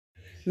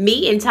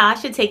Me and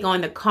Tasha take on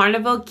the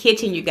Carnival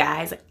kitchen, you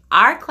guys.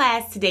 Our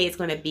class today is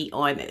going to be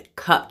on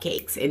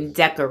cupcakes and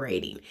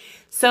decorating.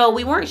 So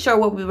we weren't sure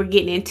what we were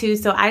getting into,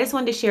 so I just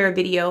wanted to share a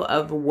video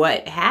of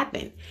what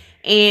happened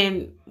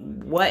and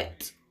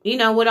what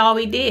all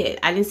we did.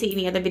 I didn't see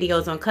any other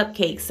videos on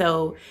cupcakes,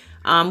 so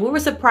we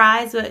were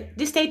surprised, but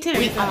just stay tuned.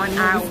 We're on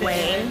our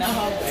way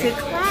to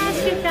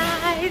class, you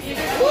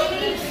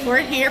guys. We're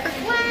here for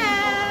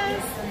class.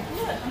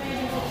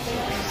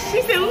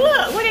 She said,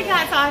 look, what they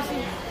got,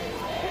 Tasha?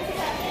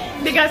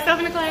 They got stuff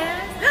in the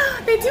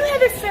class? They do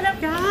have it set up,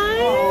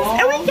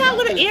 guys. And we got a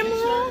little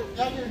emerald.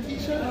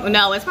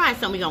 No, it's probably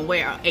something we're going to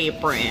wear,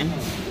 apron.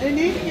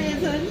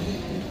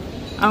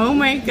 Oh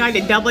my God,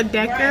 the double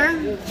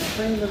decker.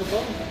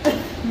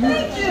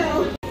 Thank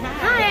you.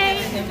 Hi.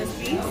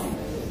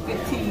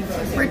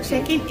 We're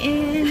checking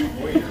in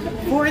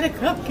for the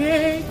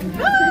cupcake.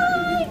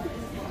 Hi.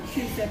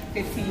 She said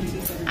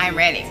 15. I'm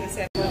ready.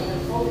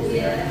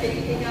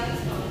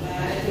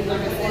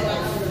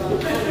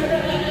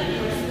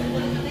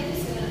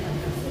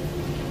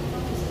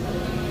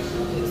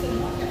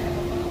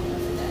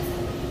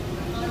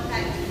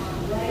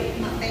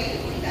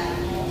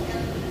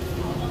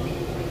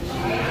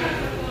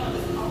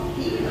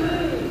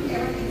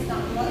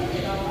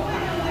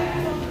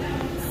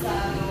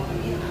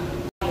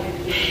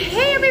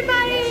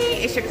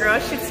 It's your girl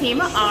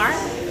ShatimaR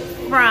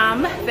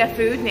from the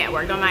Food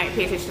Network. Don't mind,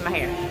 pay attention to my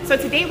hair. So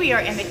today we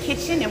are in the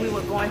kitchen and we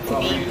were going to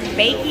be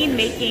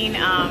making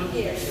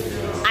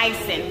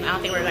icing. I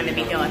don't think we're going to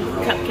be doing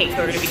cupcakes.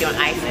 We're going to be doing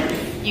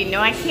icing. You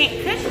know I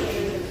can't cook,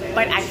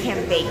 but I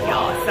can bake,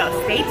 y'all. So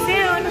stay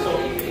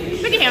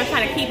tuned. Look at him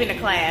trying to keep in the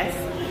class.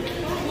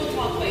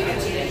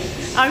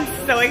 I'm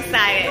so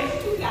excited.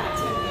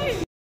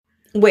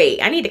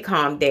 Wait, I need to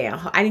calm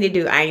down. I need to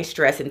do I ain't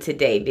stressing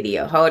today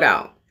video. Hold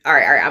on. All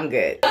right, I'm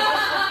good. Don't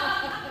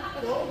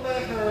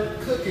let her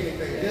cook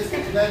anything. Just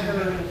let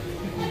her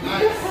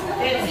ice.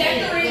 The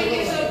decorating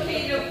is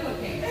okay, no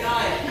cooking.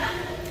 Got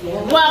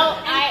it. Well,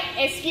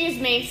 excuse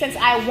me, since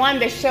I won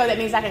the show, that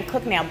means I can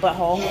cook now,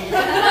 butthole.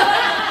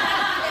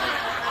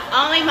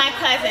 Only my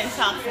cousin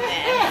talks to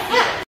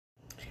that.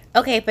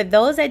 Okay, for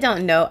those that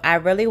don't know, I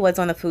really was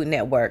on the Food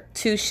Network.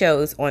 2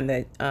 shows on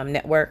the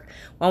network.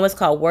 One was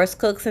called Worst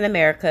Cooks in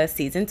America,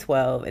 Season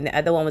 12. And the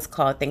other one was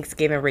called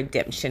Thanksgiving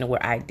Redemption,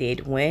 where I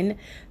did win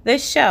the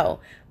show.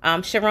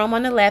 Sharon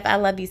on the left, I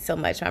love you so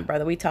much, my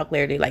brother. We talk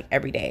literally like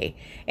every day.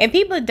 And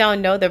people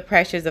don't know the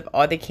pressures of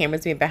all the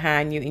cameras being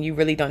behind you, and you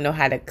really don't know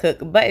how to cook.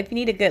 But if you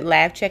need a good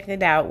laugh, check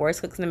it out.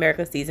 Worst Cooks in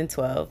America, Season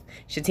 12,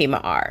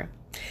 ShatimaR.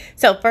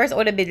 So first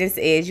order of business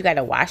is you got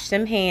to wash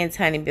them hands,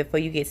 honey, before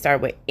you get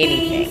started with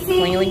anything.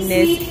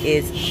 Cleanliness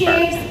is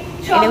first.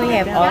 And then we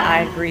have all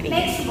our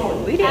ingredients.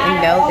 We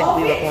didn't know that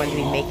we were going to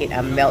be making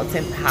a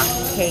melting pot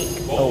cake,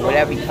 or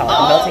whatever you call it,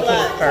 a melting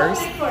cake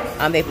first.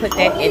 They put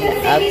that in the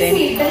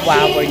oven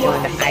while we're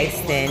doing the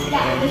icing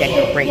and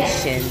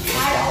decorations and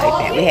stuff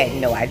like that. We had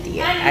no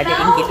idea. I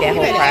didn't get that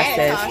whole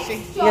process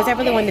because I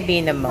really wanted to be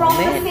in the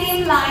moment.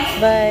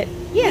 But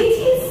yeah.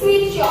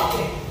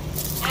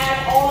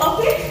 Add all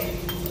of it.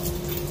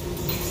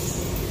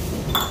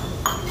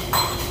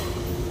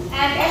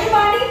 And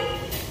everybody,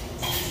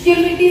 you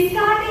will be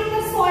discarding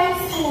the soil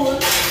spoon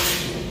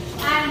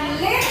and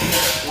lift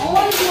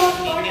all your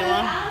butter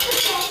and the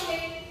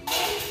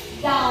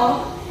chocolate down,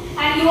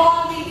 and you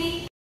all will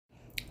be.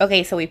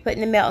 Okay, so we're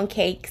putting the melting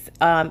cakes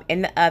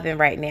in the oven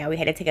right now. We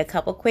had to take a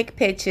couple quick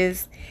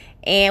pictures,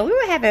 and we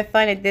were having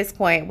fun at this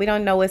point. We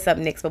don't know what's up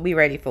next, but we're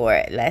ready for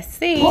it. Let's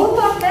see. Both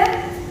of them.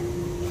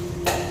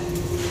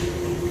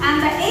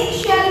 And the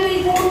eggshell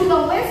will go to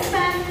the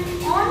waistband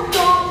on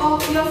top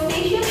of your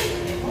station.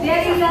 There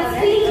is a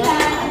steel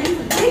pan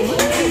which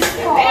is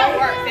called,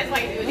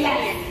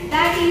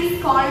 that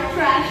is called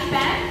trash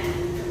pan.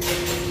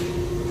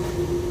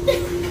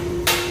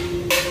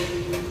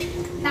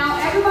 Now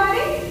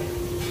everybody,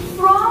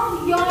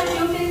 from your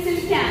utensil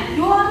can,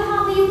 you all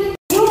have the utensil.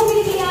 You will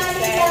be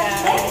adding the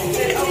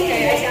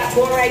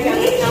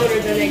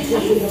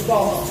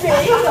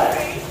sugar.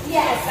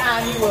 Yes,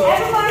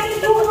 everybody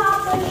do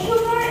have the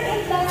sugar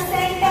in the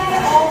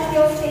center of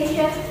your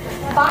station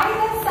by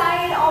the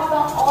side of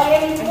the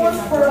oil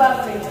most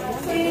probably.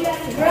 So you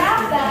can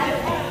grab that,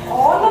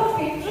 all of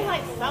it,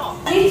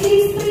 which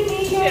is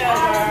pre-measured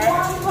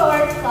as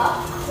 1/3 cup.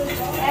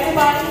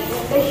 Everybody,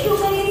 the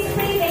sugar is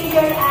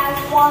pre-measured as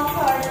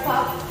 1/3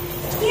 cup.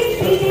 Keep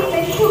beating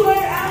the sugar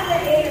and the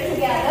egg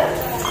together.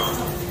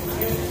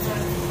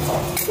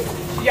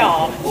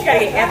 Y'all, you gotta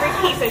get every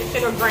piece of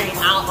sugar grain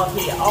out of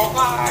here.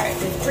 Alright.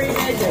 It's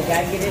pre-measured,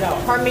 gotta get it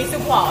off. Her mise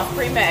en place,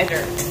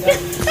 pre-measured.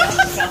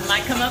 Something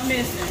might come up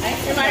missing.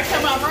 It might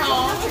come up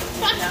wrong.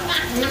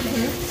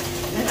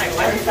 Like,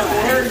 why are you so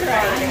hurt?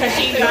 Because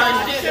she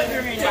got sugar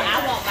in it.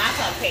 I want my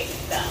cupcakes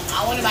stuff.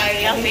 I want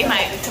anybody else, they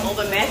might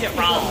over-measure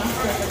wrong.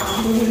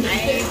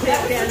 I ain't put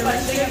that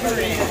much sugar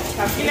in.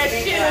 You know,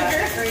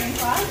 sugar.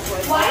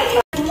 Why is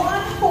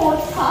 1/4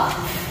 cup,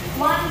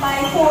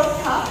 1/4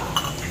 cup.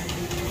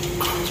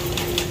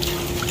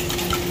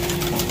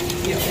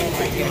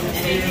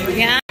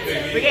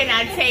 We're getting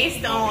our taste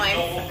based on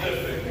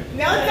Dipping.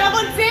 no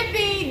double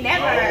dipping,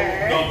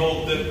 never.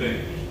 Double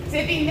dipping.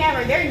 Dipping,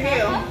 never. They're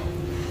new.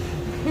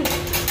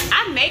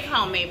 I make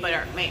homemade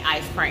butter, make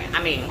ice cream.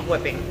 I mean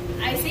whipping.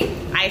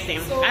 Icing.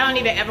 So- I don't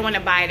even ever want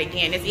to buy it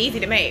again. It's easy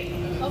to make.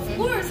 Of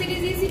course, it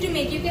is easy to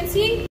make. You can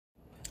see.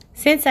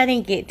 Since I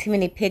didn't get too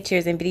many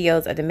pictures and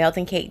videos of the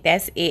melting cake,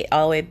 that's it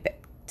all the way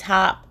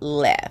top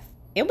left.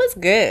 It was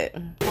good.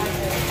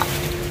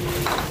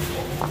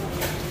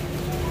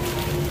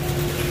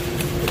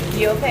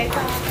 You okay,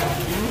 Tom?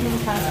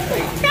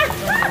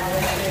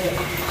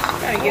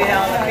 Trying to get it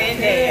all up in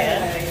there.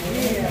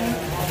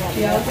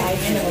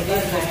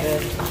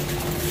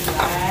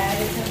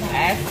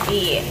 That's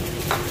it.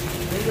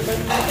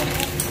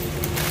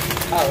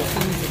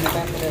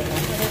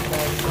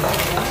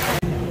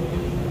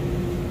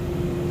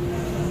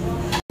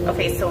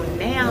 Okay, so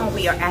now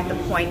we are at the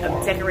point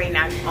of decorating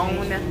our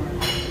own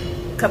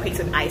cupcakes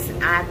with ice,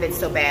 and I've been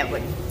so bad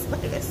with,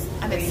 look at this,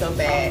 I've been so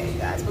bad, you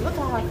guys, but look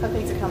how our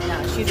cupcakes are coming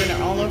out. She's in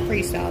her own little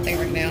freestyle thing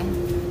right now.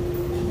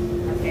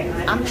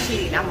 I'm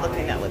cheating, I'm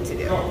looking at what to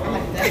do.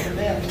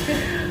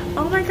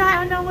 Oh my God,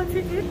 I know what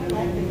to do.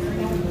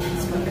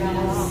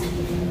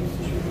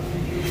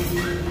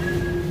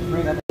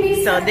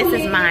 So this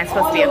is mine,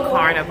 supposed to be a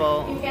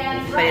carnival,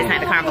 but it's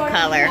not the carnival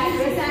color.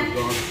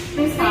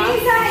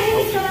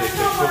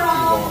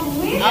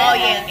 Oh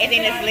yeah, and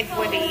then it's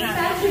liquidy.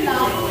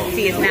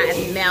 See, it's not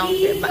as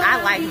melted, but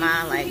I like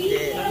mine like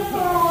this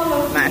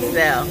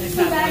myself.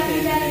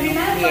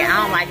 Yeah,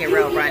 I don't like it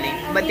real running,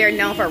 but they're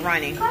known for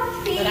running. But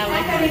I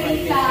like mine like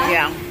this.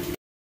 Yeah.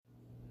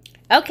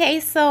 Okay,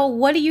 so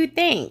what do you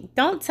think?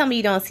 Don't tell me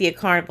you don't see a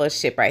carnival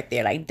ship right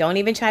there. Like, don't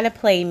even try to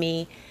play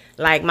me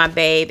like my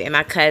babe and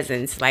my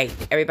cousins. Like,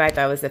 everybody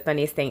thought it was the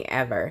funniest thing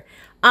ever.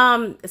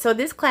 So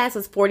this class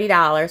was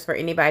 $40 for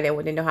anybody that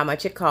wouldn't know how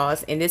much it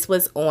costs. And this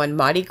was on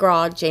Mardi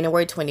Gras,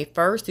 January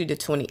 21st through the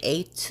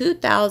 28th,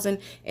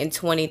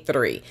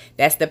 2023.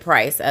 That's the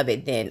price of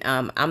it then.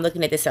 I'm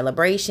looking at the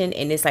celebration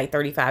and it's like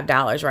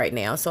 $35 right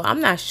now. So I'm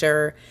not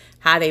sure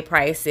how they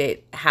price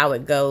it, how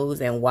it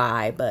goes and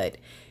why, but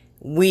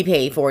we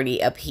paid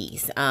 $40 a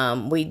piece.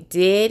 We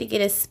did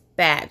get a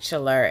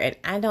spatula and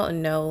I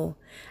don't know.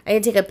 I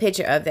didn't take a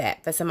picture of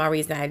that. For some odd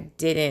reason, I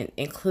didn't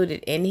include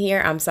it in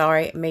here. I'm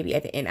sorry. Maybe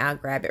at the end, I'll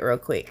grab it real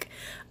quick.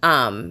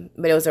 But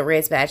it was a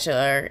red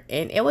spatula.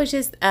 And it was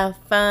just a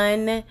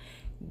fun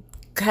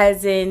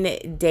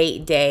cousin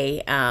date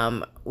day.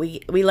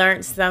 We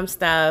learned some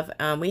stuff.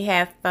 We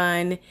have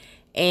fun.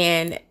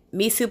 And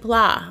mise soup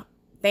plat.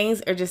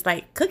 Things are just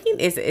like, cooking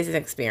is an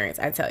experience,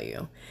 I tell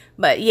you.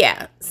 But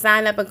yeah,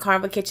 sign up in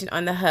Carnival Kitchen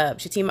on the Hub.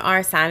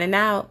 ShatimaR signing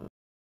out.